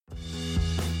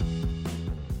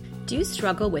Do you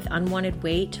struggle with unwanted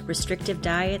weight, restrictive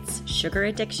diets, sugar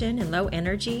addiction, and low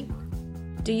energy?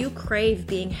 Do you crave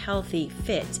being healthy,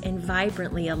 fit, and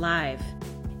vibrantly alive?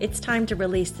 It's time to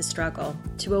release the struggle,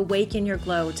 to awaken your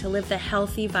glow, to live the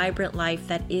healthy, vibrant life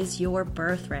that is your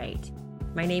birthright.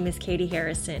 My name is Katie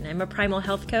Harrison. I'm a primal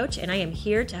health coach, and I am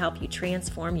here to help you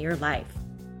transform your life.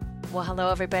 Well, hello,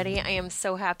 everybody. I am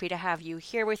so happy to have you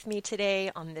here with me today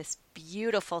on this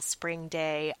beautiful spring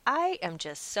day. I am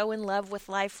just so in love with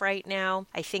life right now.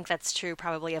 I think that's true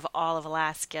probably of all of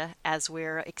Alaska as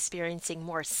we're experiencing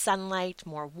more sunlight,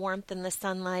 more warmth in the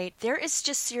sunlight. There is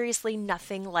just seriously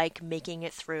nothing like making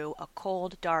it through a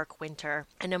cold, dark winter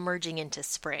and emerging into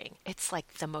spring. It's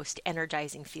like the most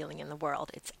energizing feeling in the world.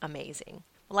 It's amazing.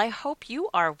 Well, I hope you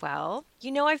are well. You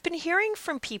know, I've been hearing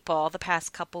from people the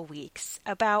past couple weeks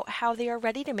about how they are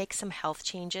ready to make some health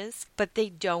changes, but they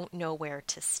don't know where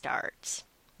to start.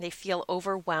 They feel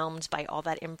overwhelmed by all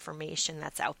that information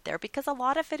that's out there because a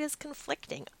lot of it is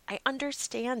conflicting. I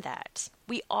understand that.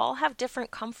 We all have different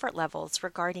comfort levels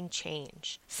regarding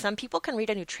change. Some people can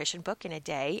read a nutrition book in a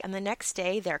day, and the next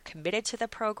day they're committed to the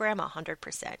program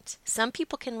 100%. Some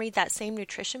people can read that same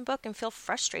nutrition book and feel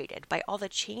frustrated by all the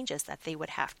changes that they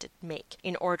would have to make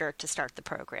in order to start the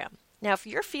program. Now, if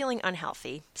you're feeling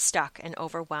unhealthy, stuck, and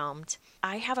overwhelmed,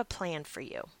 I have a plan for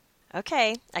you.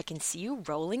 Okay, I can see you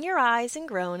rolling your eyes and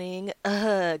groaning,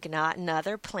 ugh, not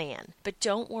another plan. But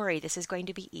don't worry, this is going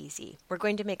to be easy. We're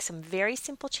going to make some very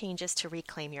simple changes to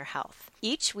reclaim your health.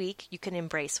 Each week, you can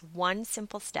embrace one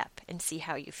simple step and see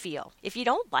how you feel. If you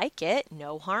don't like it,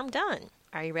 no harm done.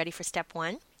 Are you ready for step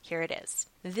 1? Here it is.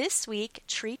 This week,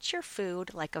 treat your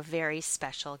food like a very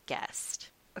special guest.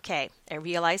 Okay, I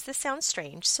realize this sounds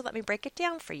strange, so let me break it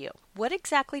down for you. What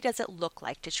exactly does it look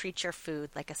like to treat your food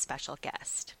like a special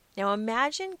guest? Now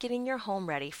imagine getting your home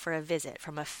ready for a visit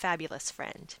from a fabulous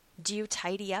friend. Do you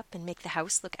tidy up and make the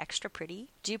house look extra pretty?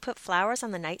 Do you put flowers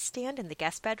on the nightstand in the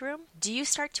guest bedroom? Do you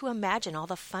start to imagine all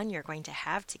the fun you're going to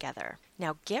have together?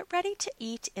 Now get ready to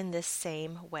eat in this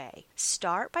same way.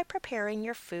 Start by preparing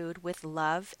your food with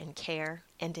love and care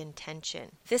and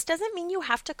intention. This doesn't mean you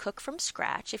have to cook from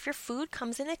scratch. If your food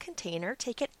comes in a container,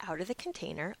 take it out of the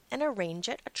container and arrange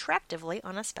it attractively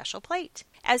on a special plate.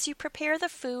 As you prepare the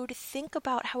food, think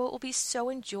about how it will be so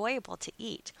enjoyable to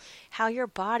eat, how your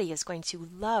body is going to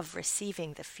love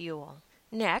receiving the fuel.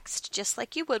 Next, just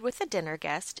like you would with a dinner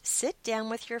guest, sit down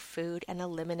with your food and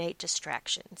eliminate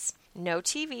distractions. No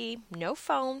TV, no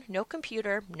phone, no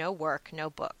computer, no work, no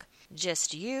book.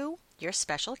 Just you, your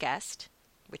special guest,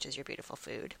 which is your beautiful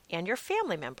food, and your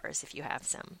family members if you have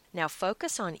some. Now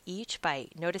focus on each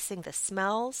bite, noticing the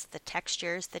smells, the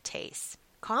textures, the tastes.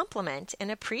 Compliment and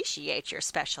appreciate your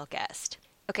special guest.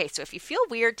 Okay, so if you feel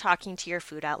weird talking to your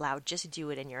food out loud, just do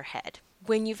it in your head.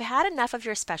 When you've had enough of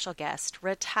your special guest,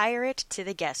 retire it to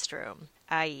the guest room,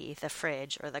 i.e. the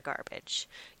fridge or the garbage.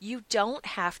 You don't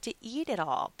have to eat it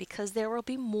all because there will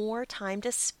be more time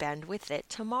to spend with it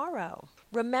tomorrow.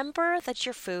 Remember that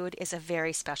your food is a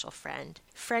very special friend.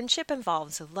 Friendship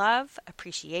involves love,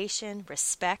 appreciation,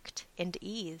 respect, and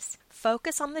ease.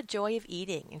 Focus on the joy of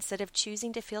eating instead of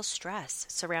choosing to feel stress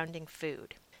surrounding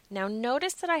food. Now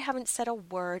notice that I haven't said a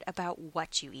word about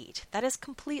what you eat. That is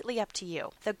completely up to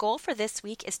you. The goal for this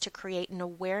week is to create an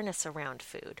awareness around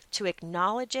food, to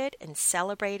acknowledge it and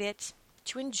celebrate it,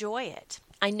 to enjoy it.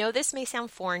 I know this may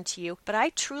sound foreign to you, but I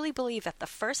truly believe that the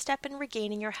first step in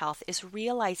regaining your health is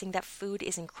realizing that food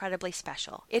is incredibly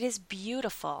special. It is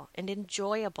beautiful and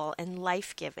enjoyable and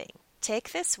life-giving.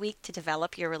 Take this week to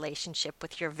develop your relationship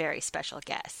with your very special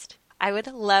guest. I would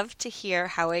love to hear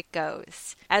how it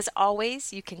goes. As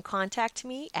always, you can contact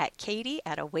me at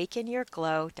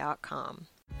katie@awakenyourglow.com.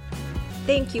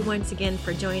 Thank you once again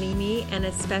for joining me, and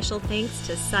a special thanks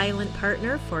to Silent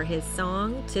Partner for his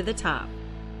song, To the Top.